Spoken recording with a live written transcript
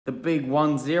The big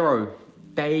 1-0,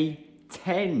 day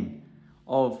 10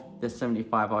 of the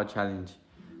 75 hard challenge.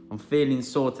 I'm feeling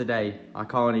sore today, I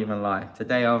can't even lie.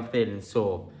 Today I'm feeling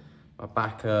sore. My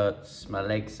back hurts, my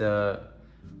legs hurt,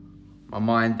 my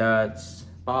mind hurts,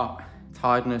 but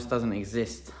tiredness doesn't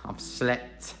exist. I've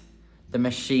slept. The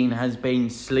machine has been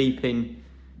sleeping.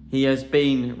 He has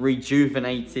been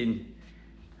rejuvenating.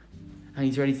 And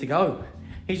he's ready to go.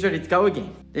 He's ready to go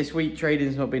again. This week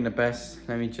trading's not been the best,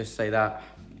 let me just say that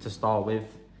to start with.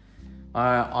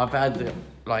 I've had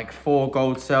like 4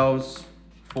 gold cells,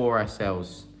 4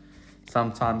 SLs.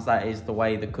 Sometimes that is the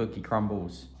way the cookie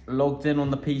crumbles. Logged in on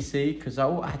the PC because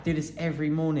I do this every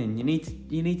morning. You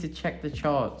need to check the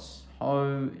charts.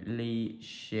 Holy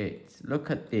shit!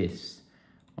 Look at this.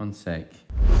 One sec.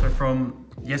 So from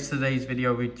yesterday's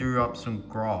video, we drew up some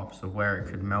graphs of where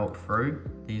it could melt through.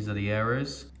 These are the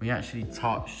areas. We actually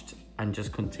touched and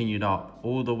just continued up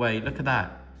all the way. Look at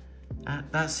that.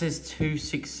 That says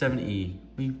 2670.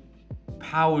 We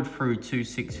powered through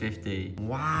 2650.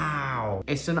 Wow.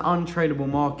 It's an untradeable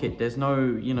market. There's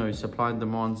no, supply and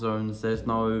demand zones.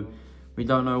 We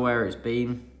don't know where it's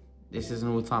been. This is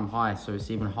an all-time high, so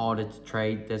it's even harder to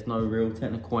trade. There's no real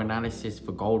technical analysis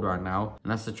for gold right now.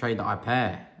 And that's the trade that I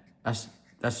pair. That's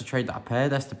the trade that I pair.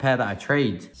 That's the pair that I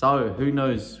trade. So who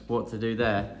knows what to do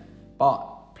there.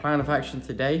 But plan of action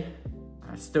today,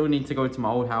 I still need to go to my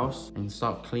old house and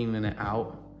start cleaning it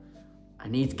out. I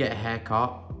need to get a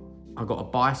haircut. I've got a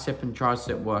bicep and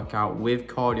tricep workout with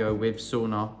cardio, with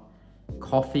sauna.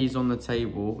 Coffee's on the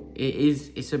table.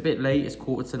 It's a bit late. It's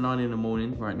 8:45 in the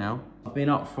morning right now. I've been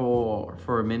up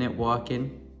for a minute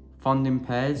working. Funding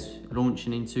pairs,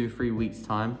 launching in 2-3 weeks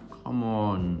time. Come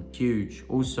on, huge.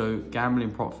 Also,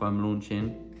 gambling prop firm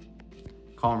launching.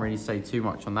 Can't really say too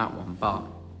much on that one, but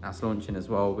that's launching as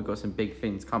well. We've got some big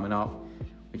things coming up,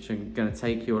 which I'm gonna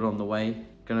take you along the way.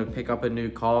 Gonna pick up a new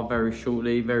car very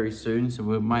shortly, very soon. So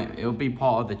it'll be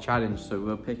part of the challenge. So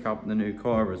we'll pick up the new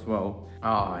car as well.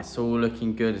 It's all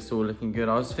looking good. It's all looking good.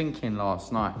 I was thinking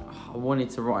last night, I wanted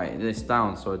to write this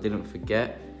down so I didn't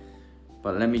forget.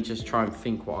 But let me just try and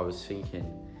think what I was thinking.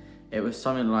 It was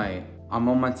something like, I'm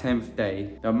on my 10th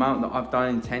day. The amount that I've done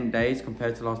in 10 days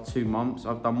compared to the last 2 months,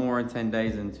 I've done more in 10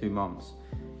 days than 2 months.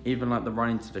 Even like the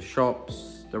running to the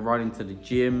shops, the running to the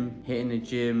gym, hitting the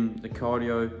gym, the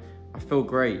cardio. I feel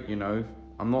great,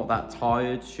 I'm not that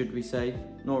tired, should we say.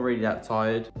 Not really that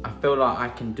tired. I feel like I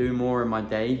can do more in my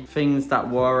day. Things that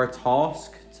were a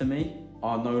task to me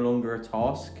are no longer a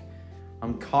task.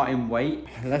 I'm cutting weight.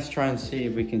 Let's try and see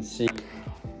if we can see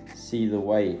the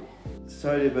weight.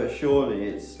 Slowly but surely,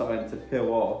 it's starting to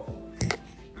peel off.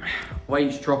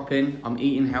 Weight's dropping, I'm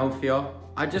eating healthier.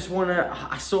 I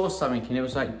saw something and it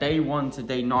was like day 1 to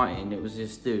day 90, it was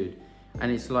this dude.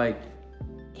 And it's like,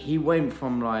 he went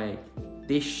from like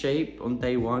this shape on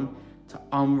day 1 to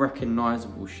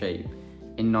unrecognizable shape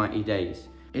in 90 days.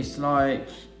 It's like,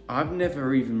 I've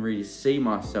never even really seen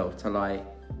myself to like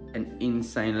an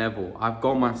insane level. I've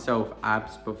got myself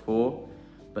abs before,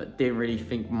 but didn't really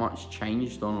think much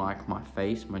changed on like my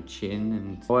face, my chin.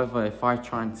 And however, if I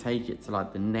try and take it to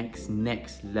like the next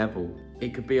level,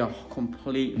 it could be a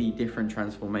completely different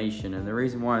transformation. And the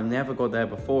reason why I never got there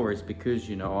before is because,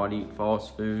 I'd eat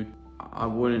fast food. I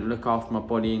wouldn't look after my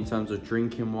body in terms of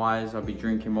drinking wise. I'd be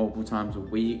drinking multiple times a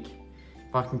week.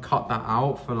 If I can cut that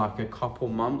out for like a couple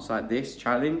months like this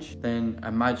challenge, then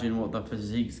imagine what the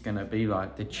physique's gonna be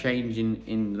like, the change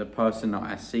in the person that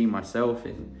I see myself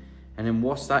in. And then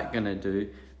what's that gonna do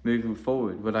moving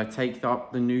forward? Would I take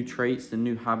up the new traits, the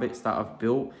new habits that I've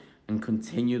built and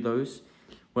continue those?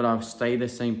 Will I stay the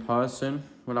same person?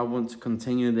 Will I want to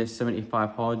continue this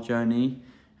 75 hard journey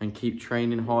and keep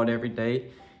training hard every day?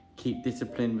 Keep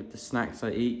disciplined with the snacks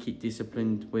I eat, keep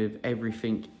disciplined with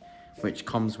everything which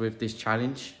comes with this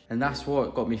challenge. And that's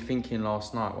what got me thinking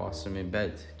last night whilst I'm in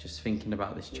bed, just thinking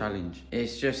about this challenge.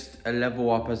 It's just a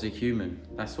level up as a human.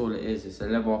 That's all it is. It's a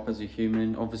level up as a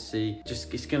human. Obviously,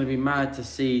 it's gonna be mad to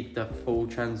see the full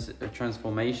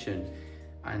transformation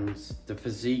and the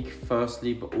physique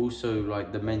firstly, but also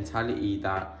like the mentality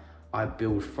that I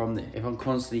build from it. If I'm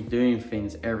constantly doing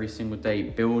things every single day,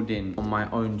 building on my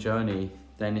own journey,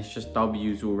 then it's just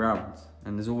W's all round.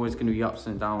 And there's always gonna be ups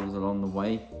and downs along the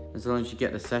way. As long as you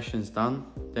get the sessions done,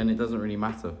 then it doesn't really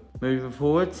matter. Moving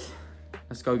forward,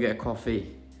 let's go get a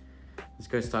coffee. Let's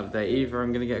go start the day. Either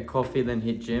I'm gonna get a coffee, then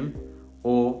hit gym,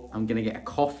 or I'm gonna get a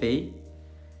coffee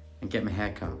and get my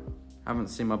hair cut. I haven't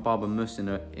seen my barber Mus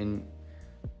in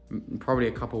probably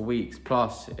a couple of weeks.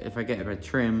 Plus, if I get a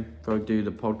trim, go do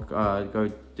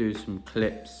some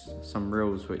clips, some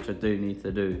reels, which I do need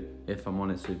to do, if I'm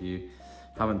honest with you.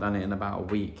 Haven't done it in about a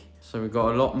week. So we've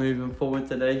got a lot moving forward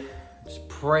today. just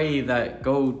pray that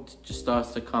gold just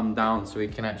starts to come down so we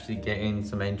can actually get in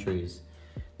some entries.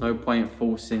 No point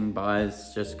forcing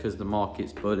buys just because the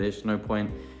market's bullish. No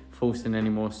point forcing any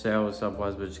more sales,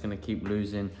 otherwise we're just gonna keep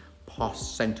losing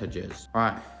percentages.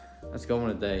 Right, let's go on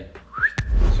a day.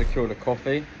 Secure the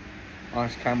coffee,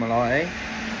 nice camel latte,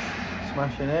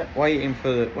 smashing it. Waiting for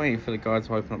the guy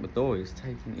to open up the door.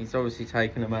 He's obviously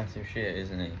taking a massive shit,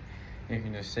 isn't he? You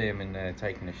can just see him in there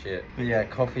taking a shit. But yeah,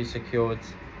 coffee secured.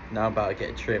 Now about to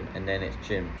get a trim and then it's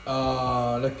gym.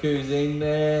 Oh, look who's in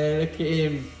there. Look at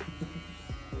him.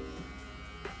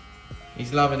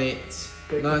 He's loving it.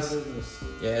 Nice.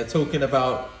 Yeah, talking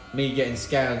about me getting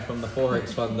scammed from the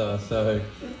Forex funder. So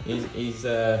he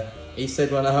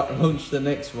said when I launch the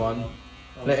next one,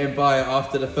 let him buy it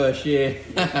after the first year.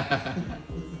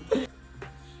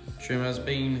 Trim has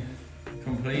been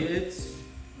completed.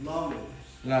 Lovely.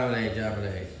 Lovely,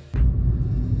 jubbly.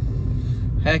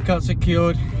 Haircut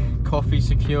secured, coffee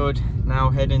secured.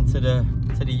 Now heading to the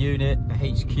unit, the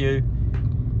HQ.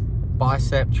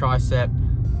 Bicep, tricep,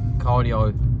 cardio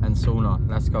and sauna.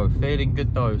 Let's go. Feeling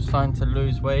good though. Starting to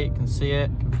lose weight. Can see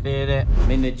it, can feel it. I'm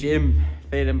in the gym,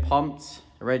 feeling pumped,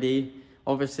 ready.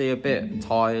 Obviously a bit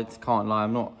tired. Can't lie.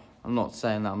 I'm not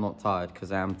saying that I'm not tired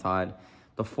because I am tired.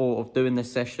 The thought of doing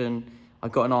this session, I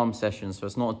got an arm session, so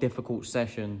it's not a difficult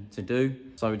session to do.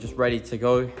 So we're just ready to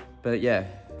go. But yeah,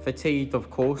 fatigued of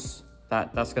course.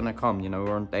 That's gonna come. You know,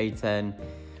 we're on day 10.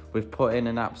 We've put in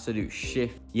an absolute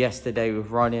shift. Yesterday with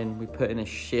running, we put in a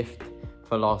shift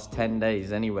for the last 10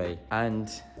 days anyway. And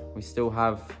we still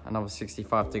have another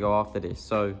 65 to go after this.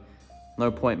 So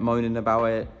no point moaning about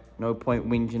it. No point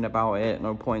whinging about it.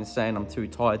 No point saying I'm too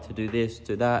tired to do this,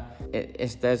 do that.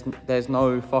 There's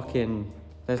no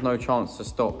chance to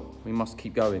stop. We must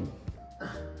keep going.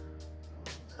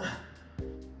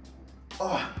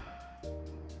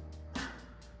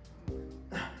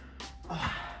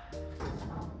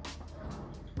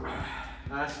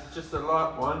 That's just a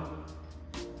light one.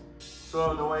 Slow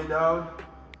on the way down,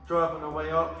 drive on the way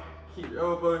up, keep your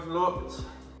elbows locked,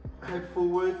 head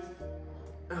forward,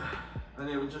 and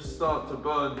it will just start to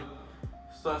burn.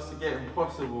 Starts to get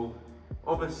impossible.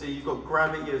 Obviously you've got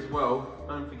gravity as well.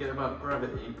 Don't forget about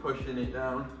gravity, pushing it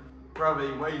down.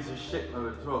 Gravity weighs a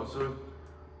shitload as well, so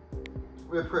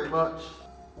we're pretty much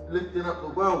lifting up the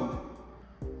world.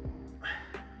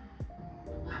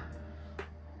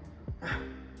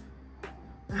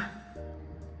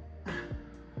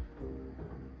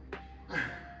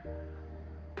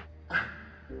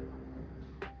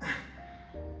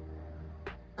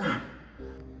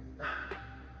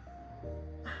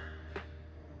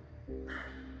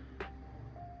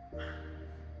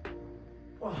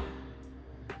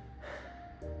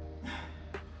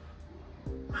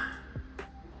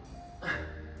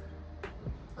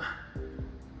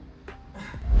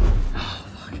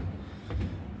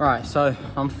 Right, so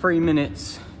I'm 3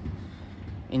 minutes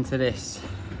into this.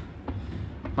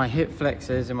 My hip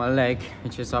flexors in my leg,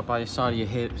 which is up by the side of your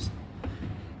hips,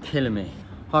 killing me.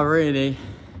 I really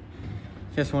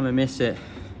just want to miss it.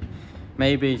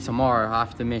 Maybe tomorrow I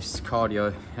have to miss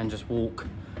cardio and just walk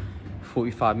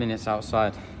 45 minutes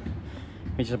outside,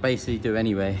 which I basically do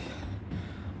anyway.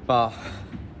 But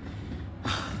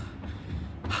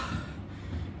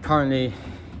currently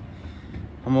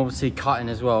I'm obviously cutting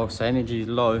as well, so energy is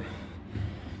low.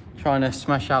 Trying to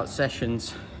smash out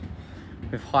sessions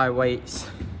with high weights,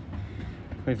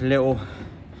 with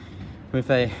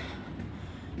a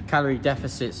calorie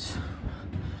deficit's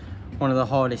one of the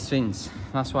hardest things.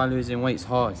 That's why losing weight's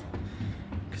hard,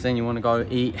 because then you want to go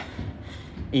eat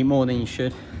more than you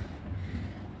should.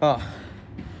 But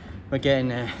we're getting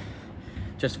there.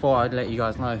 Just thought I'd let you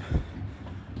guys know.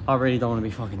 I really don't want to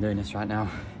be fucking doing this right now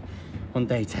on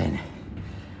day 10.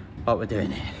 But we're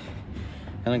doing it,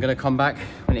 and I'm gonna come back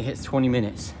when it hits 20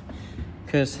 minutes,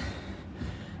 because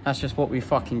that's just what we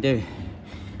fucking do.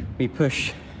 We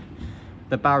push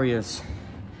the barriers.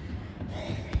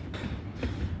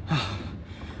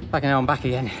 Back now, I'm back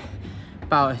again.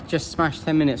 About just smashed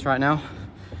 10 minutes right now.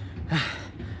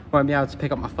 Won't be able to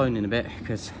pick up my phone in a bit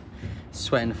because it's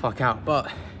sweating the fuck out,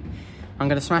 but I'm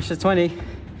gonna smash the 20.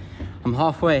 I'm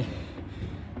halfway.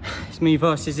 It's me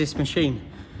versus this machine.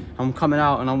 I'm coming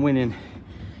out and I'm winning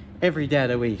every day of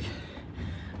the week.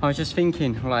 I was just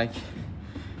thinking, like,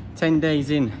 10 days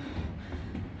in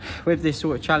with this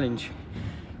sort of challenge,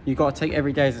 you got to take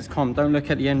every day as it's come. Don't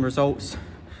look at the end results.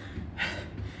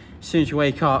 As soon as you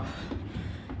wake up,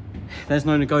 there's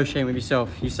no negotiating with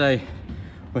yourself. You say,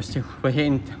 we're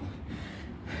hitting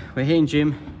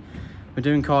gym, we're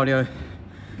doing cardio,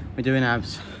 we're doing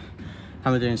abs,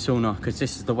 and we're doing sauna, because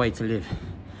this is the way to live.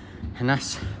 And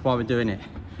that's why we're doing it.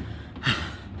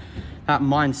 that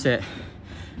mindset.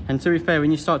 And to be fair,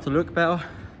 when you start to look better,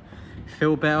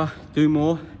 feel better, do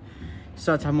more, you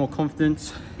start to have more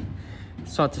confidence,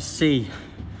 start to see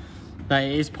that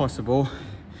it is possible,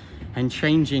 and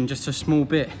changing just a small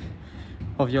bit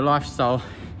of your lifestyle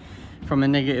from a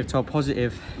negative to a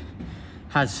positive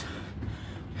has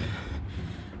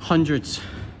hundreds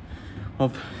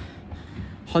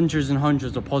and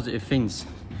hundreds of positive things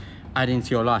add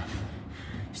into your life.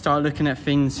 Start looking at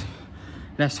things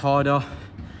less harder,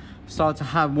 start to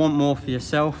want more for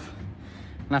yourself,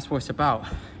 and that's what it's about.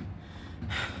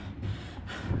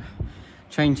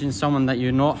 Changing someone that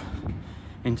you're not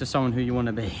into someone who you want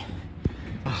to be.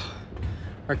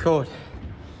 Record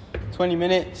 20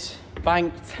 minutes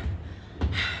banked.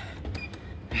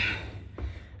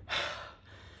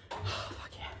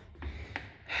 Fuck yeah.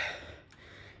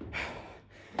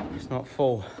 It's not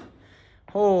full.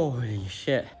 Holy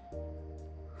shit.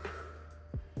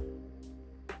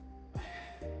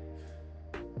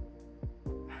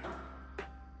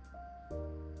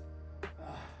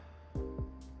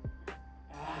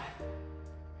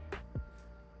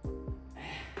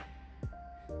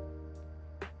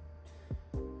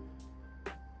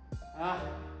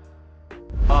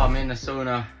 Oh, I'm in the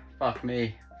sauna. Fuck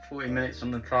me. 40 minutes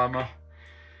on the timer.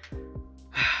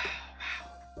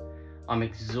 I'm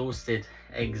exhausted.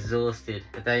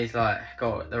 The day's like,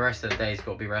 the rest of the day's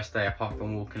got to be rest day apart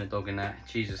from walking the dog and that.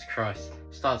 Jesus Christ.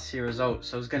 Start to see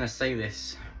results. I was going to say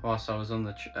this whilst I was on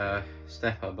the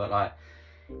stepper, but like,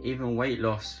 even weight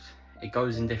loss, it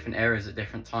goes in different areas at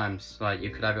different times. Like,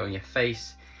 you could have it on your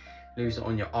face, lose it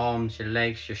on your arms, your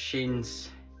legs, your shins,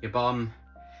 your bum,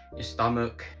 your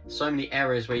stomach. So many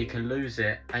areas where you can lose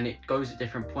it, and it goes at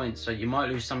different points. So you might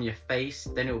lose some of your face,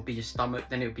 then it will be your stomach,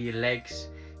 then it will be your legs,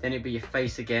 then it'll be your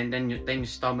face again, then your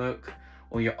stomach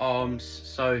or your arms.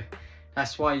 So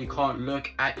that's why you can't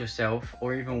look at yourself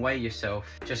or even weigh yourself.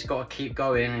 Just got to keep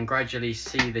going and gradually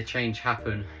see the change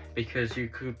happen, because you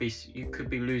could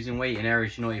be losing weight in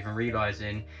areas you're not even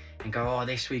realizing, and go, oh,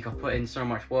 this week I put in so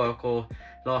much work, or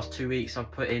last 2 weeks I've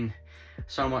put in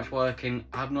so much work and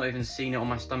I've not even seen it on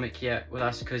my stomach yet. Well,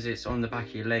 that's because it's on the back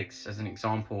of your legs, as an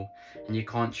example, and you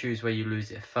can't choose where you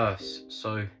lose it first.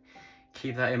 So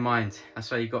keep that in mind.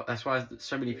 That's why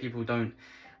so many people don't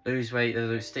lose weight. They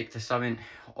don't stick to something,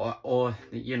 or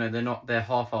you know, they're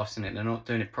half-assing it. They're not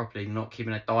doing it properly. They're not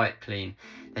keeping a diet clean.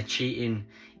 They're cheating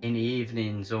in the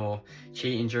evenings, or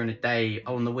cheating during the day,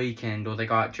 on the weekend, or they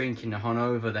go out drinking, they're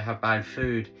hungover, they have bad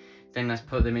food. Then let's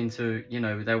put them into, you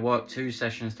know, their work 2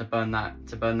 sessions to burn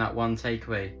that one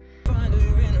takeaway.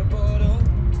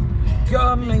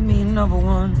 God, make me another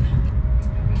one.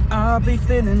 I'll be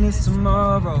feeling this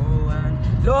tomorrow,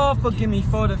 and Lord, forgive me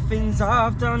for the things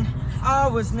I've done. I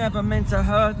was never meant to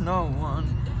hurt no one.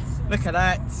 Look at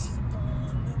that.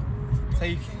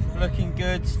 Teeth looking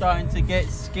good, starting to get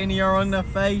skinnier on the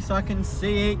face. I can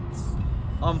see it.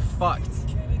 I'm fucked.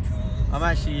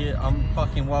 I'm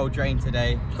fucking well drained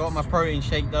today. Got my protein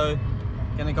shake though.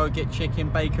 Gonna go get chicken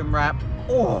bacon wrap.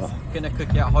 Oh, gonna cook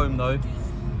it at home though.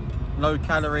 Low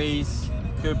calories,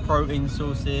 good protein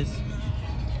sources.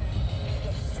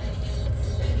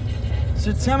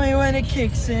 So tell me when it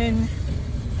kicks in.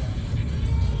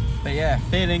 But yeah,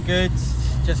 feeling good,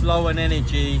 just low on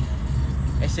energy.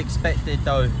 It's expected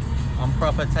though. I'm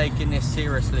proper taking this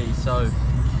seriously, so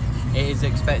it is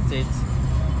expected.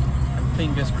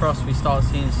 Fingers crossed we start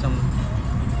seeing some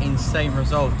insane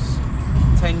results.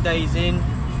 10 days in,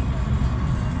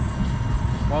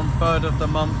 1/3 of the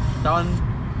month done.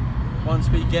 Once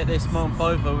we get this month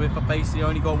over with, I basically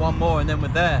only got 1 more and then we're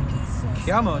there.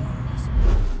 Come on.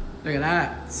 Look at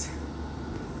that.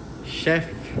 Chef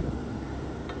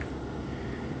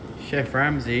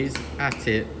Ramsay's at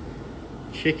it.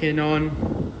 Chicken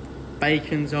on,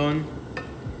 bacon's on,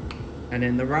 and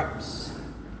then the wraps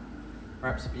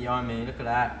behind me. Look at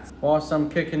that. Whilst I'm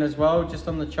cooking as well, just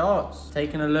on the charts,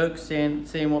 taking a look,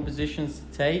 seeing what positions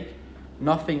to take.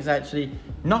 Nothing is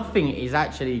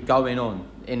actually going on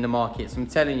in the markets. I'm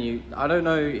telling you, I don't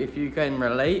know if you can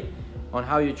relate on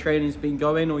how your training's been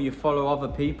going, or you follow other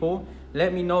people.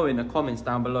 Let me know in the comments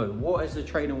down below. What has the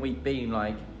training week been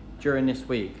like during this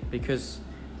week? Because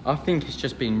I think it's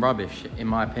just been rubbish, in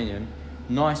my opinion.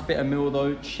 Nice bit of meal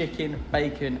though, chicken,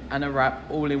 bacon, and a wrap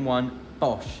all in one.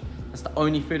 Bosh. That's the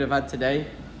only food I've had today.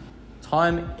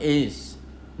 Time is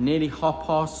nearly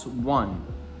 1:30.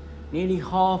 Nearly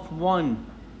 1:30.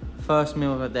 First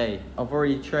meal of the day. I've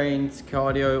already trained,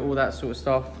 cardio, all that sort of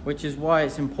stuff, which is why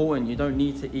it's important. You don't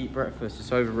need to eat breakfast,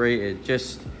 it's overrated.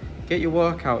 Just get your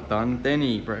workout done, then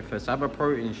eat breakfast, have a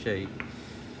protein shake.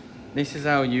 This is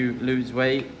how you lose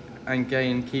weight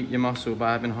and keep your muscle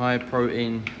by having high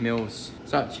protein meals.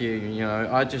 It's up to you, you know.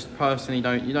 I just personally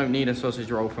you don't need a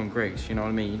sausage roll from Greggs, you know what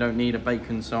I mean? You don't need a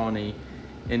bacon sarnie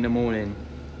in the morning.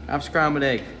 Have scrambled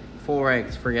egg, 4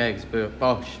 eggs, 3 eggs, but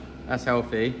bosh, that's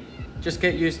healthy. Just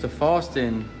get used to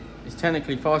fasting. It's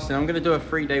technically fasting. I'm gonna do a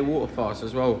 3-day water fast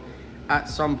as well at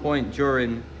some point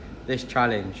during this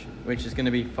challenge, which is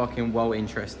gonna be fucking well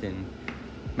interesting.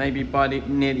 Maybe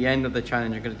near the end of the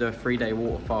challenge, I'm gonna do a 3-day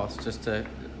water fast just to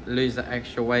lose that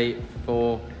extra weight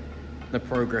for the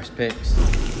progress pics.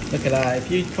 Look at that.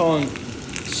 If you can't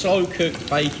slow cook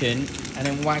bacon and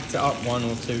then whacked it up 1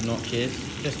 or 2 notches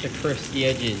just to crisp the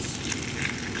edges.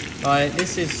 Like,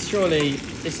 this is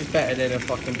better than a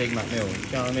fucking Big Mac meal, do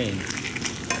you know what I mean?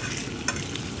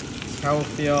 It's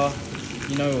healthier,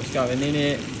 you know what's going in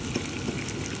it.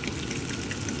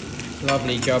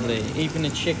 Lovely jubbly. Even the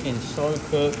chicken, so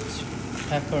cooked,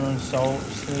 pepper and salt,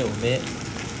 just a little bit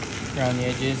around the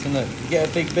edges. And look, you get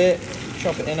a big bit,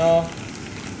 chop it in half,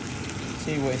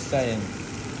 see what it's saying.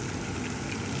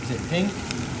 Is it pink?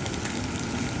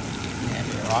 Yeah,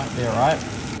 be alright.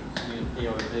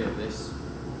 POV of this.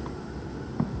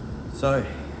 So,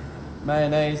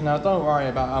 mayonnaise. Now don't worry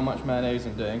about how much mayonnaise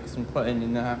I'm doing because I'm putting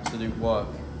in the absolute work.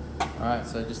 Alright,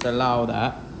 so just allow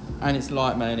that. And it's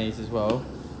light mayonnaise as well.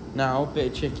 Now,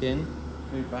 bit of chicken.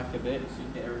 Move back a bit so you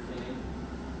get everything in.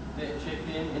 Bit of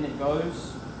chicken, in it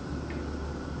goes.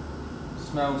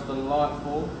 Smells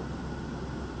delightful.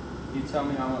 You tell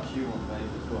me how much you want, babe,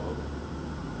 as well.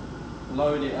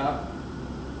 Load it up.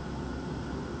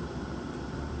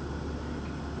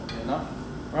 Enough,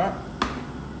 right?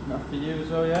 Enough for you as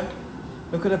well, yeah?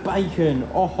 Look at the bacon.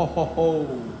 Oh, ho, ho,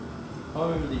 ho.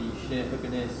 Holy shit, look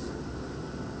at this.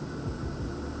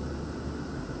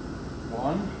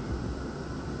 1,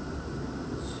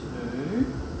 2,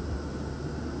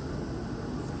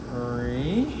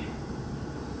 3,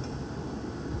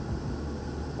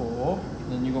 4.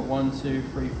 Then you got 1, 2,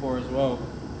 3, 4 as well.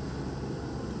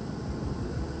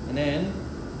 And then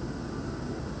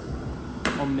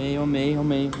on me,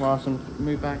 whilst I'm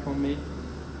move back on me.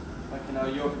 Like, you know,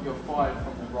 you're fired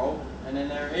from the roll. And then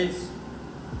there it is.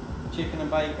 Chicken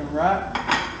and bacon wrap.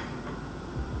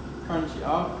 Crunch it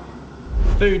up.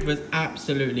 Food was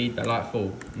absolutely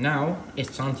delightful. Now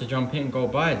it's time to jump in and go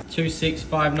buy it.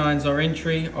 2659 is our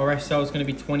entry. Our SL is going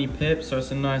to be 20 pips, so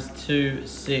it's a nice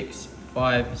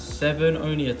 2657.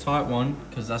 Only a tight one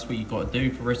because that's what you got to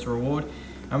do for risk reward.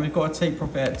 And we've got a take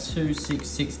profit at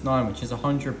 2669, which is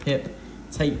 100 pip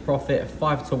take profit,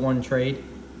 5-to-1 trade.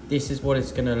 This is what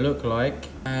it's going to look like.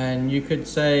 And you could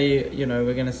say, you know,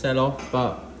 we're going to sell off,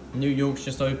 but New York's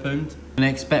just opened. I'm going to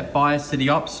expect buyers to the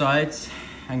upsides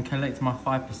and collect my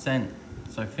 5%.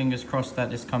 So fingers crossed that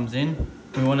this comes in.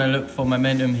 We want to look for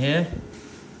momentum here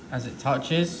as it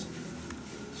touches.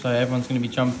 So everyone's going to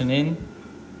be jumping in.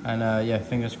 And yeah,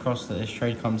 fingers crossed that this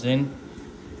trade comes in.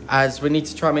 As we need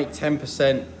to try and make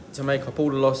 10% to make up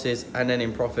all the losses and then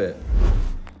in profit.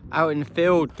 Out in the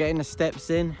field, getting the steps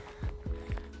in.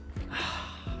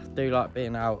 I do like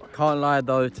being out. I can't lie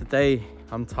though, today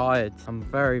I'm tired. I'm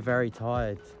very, very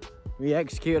tired. We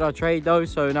executed our trade though,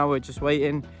 so now we're just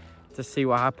waiting to see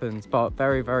what happens, but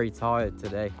very, very tired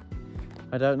today.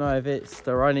 I don't know if it's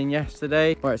the running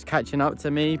yesterday or it's catching up to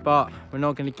me, but we're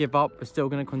not going to give up. We're still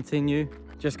going to continue.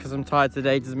 Just because I'm tired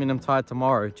today doesn't mean I'm tired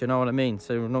tomorrow. Do you know what I mean?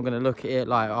 So we're not going to look at it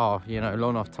like, oh, you know,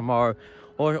 long off tomorrow.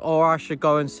 Or I should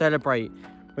go and celebrate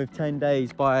with 10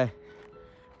 days by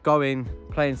going,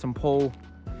 playing some pool,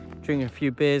 drinking a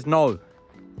few beers. No. All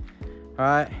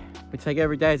right? We take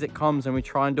every day as it comes and we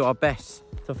try and do our best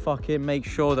to fucking make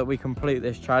sure that we complete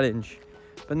this challenge.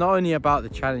 But not only about the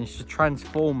challenge, to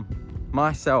transform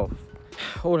myself.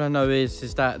 All I know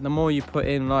is that the more you put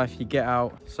in life, you get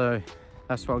out. So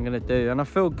that's what I'm gonna do. And I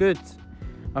feel good.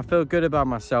 I feel good about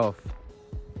myself.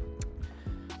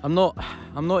 I'm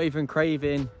not even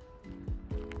craving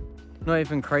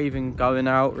going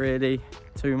out really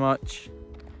too much.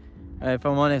 If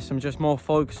I'm honest, I'm just more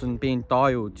focused on being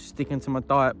dialed, sticking to my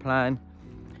diet plan,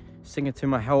 sticking to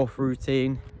my health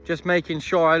routine, just making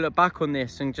sure I look back on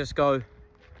this and just go,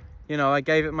 you know, I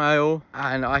gave it my all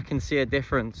and I can see a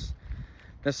difference.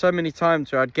 There's so many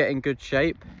times where I'd get in good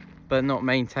shape but not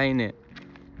maintain it,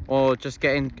 or just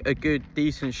get in a good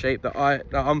decent shape that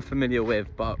I'm familiar with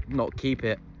but not keep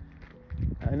it.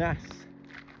 And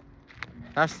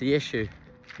that's the issue,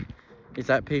 is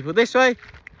that people this way,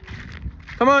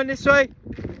 come on this way,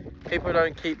 people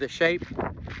don't keep the shape,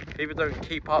 people don't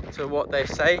keep up to what they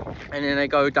say, and then they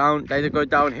go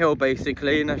downhill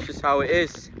basically, and that's just how it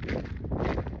is. It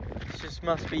just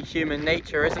must be human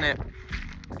nature, isn't it?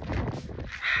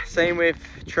 Same with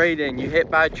trading. You hit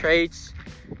bad trades,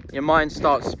 your mind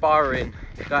starts spiraling,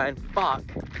 going, fuck,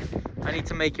 I need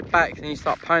to make it back. Then you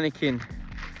start panicking.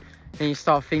 Then you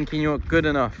start thinking you're not good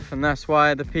enough. And that's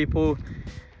why the people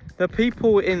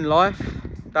in life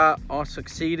that are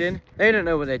succeeding, they don't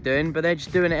know what they're doing, but they're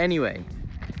just doing it anyway.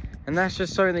 And that's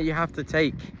just something that you have to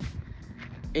take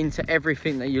into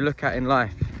everything that you look at in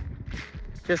life.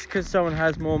 Just because someone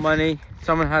has more money,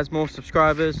 someone has more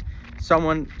subscribers,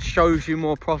 someone shows you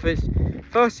more profits,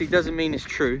 firstly, doesn't mean it's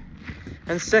true.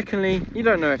 And secondly, you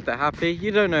don't know if they're happy,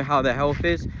 you don't know how their health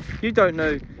is, you don't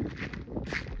know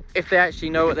if they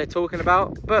actually know what they're talking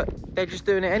about, but they're just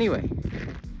doing it anyway.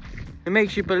 It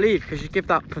makes you believe because you give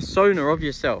that persona of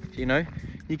yourself, you know?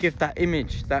 You give that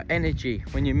image, that energy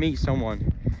when you meet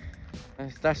someone.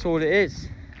 That's all it is.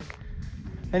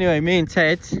 Anyway, me and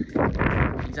Ted,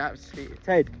 he's absolutely,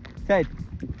 Teddy,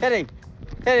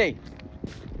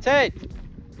 Ted.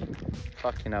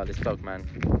 Fucking hell, this dog, man.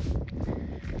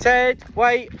 Ted,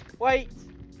 wait.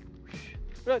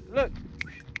 Look.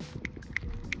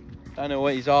 Don't know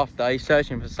what he's after. He's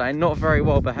searching for something. Not very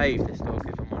well behaved, this dog,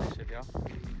 if I'm honest with you.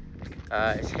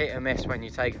 It's hit and miss when you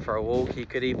take it for a walk. He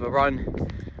could either run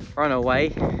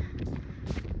away,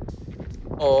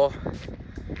 or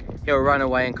he'll run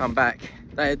away and come back.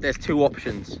 There's two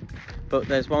options, but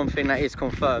there's one thing that is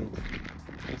confirmed.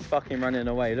 He's fucking running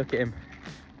away. Look at him.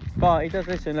 But he does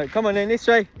listen. Look, come on in this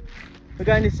way. We're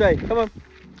going this way. Come on.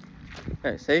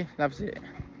 Let's see. Loves it.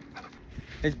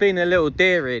 There's been a little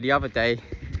deer here the other day.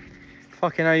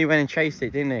 Fucking only went and chased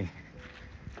it, didn't he?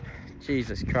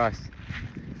 Jesus Christ.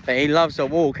 But he loves a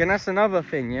walk, and that's another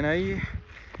thing, you know.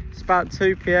 It's about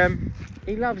 2 p.m.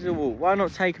 He loves a walk. Why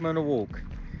not take him on a walk?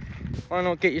 Why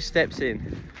not get your steps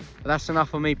in? But that's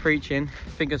enough of me preaching.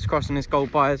 Fingers crossed on this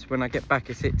gold buyers. When I get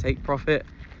back, it's it, take profit.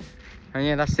 And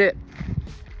yeah, that's it.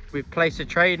 We've placed a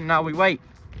trade and now we wait.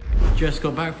 Just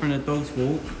got back from the dog's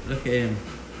walk. Look at him.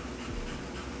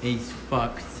 He's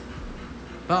fucked.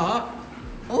 But,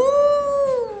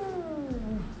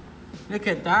 ooh, look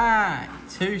at that.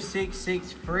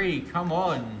 2663, come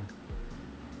on.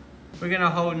 We're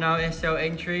gonna hold now SL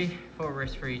entry for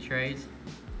risk-free trades.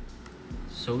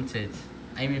 Sorted.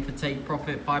 Aiming for take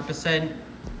profit 5%.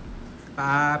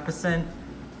 5%.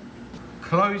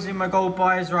 Closing my gold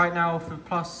buys right now for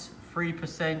plus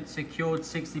 3%. Secured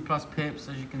 60 plus pips.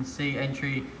 As you can see,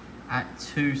 entry at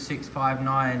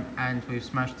 2659 and we've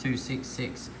smashed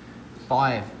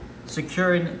 2665.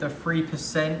 Securing the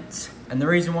 3%. And the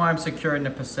reason why I'm securing the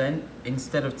percent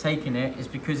instead of taking it is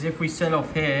because if we sell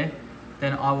off here,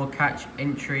 then I will catch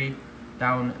entry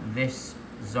down this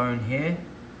zone here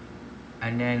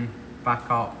and then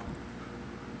back up.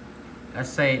 Let's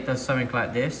say it does something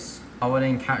like this. I will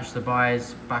then catch the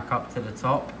buys back up to the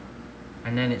top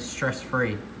and then it's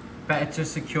stress-free. Better to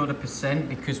secure the percent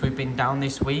because we've been down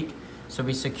this week. So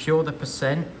we secure the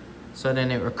percent, so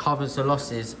then it recovers the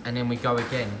losses and then we go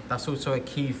again. That's also a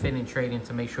key thing in trading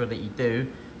to make sure that you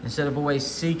do. Instead of always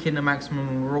seeking the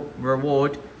maximum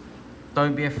reward,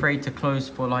 don't be afraid to close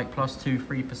for like plus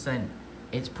 2-3%.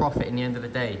 It's profit in the end of the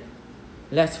day.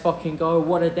 Let's fucking go.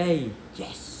 What a day.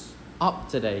 Yes. Up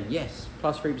today. Yes.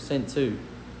 Plus 3% too.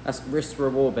 That's risk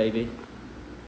reward, baby.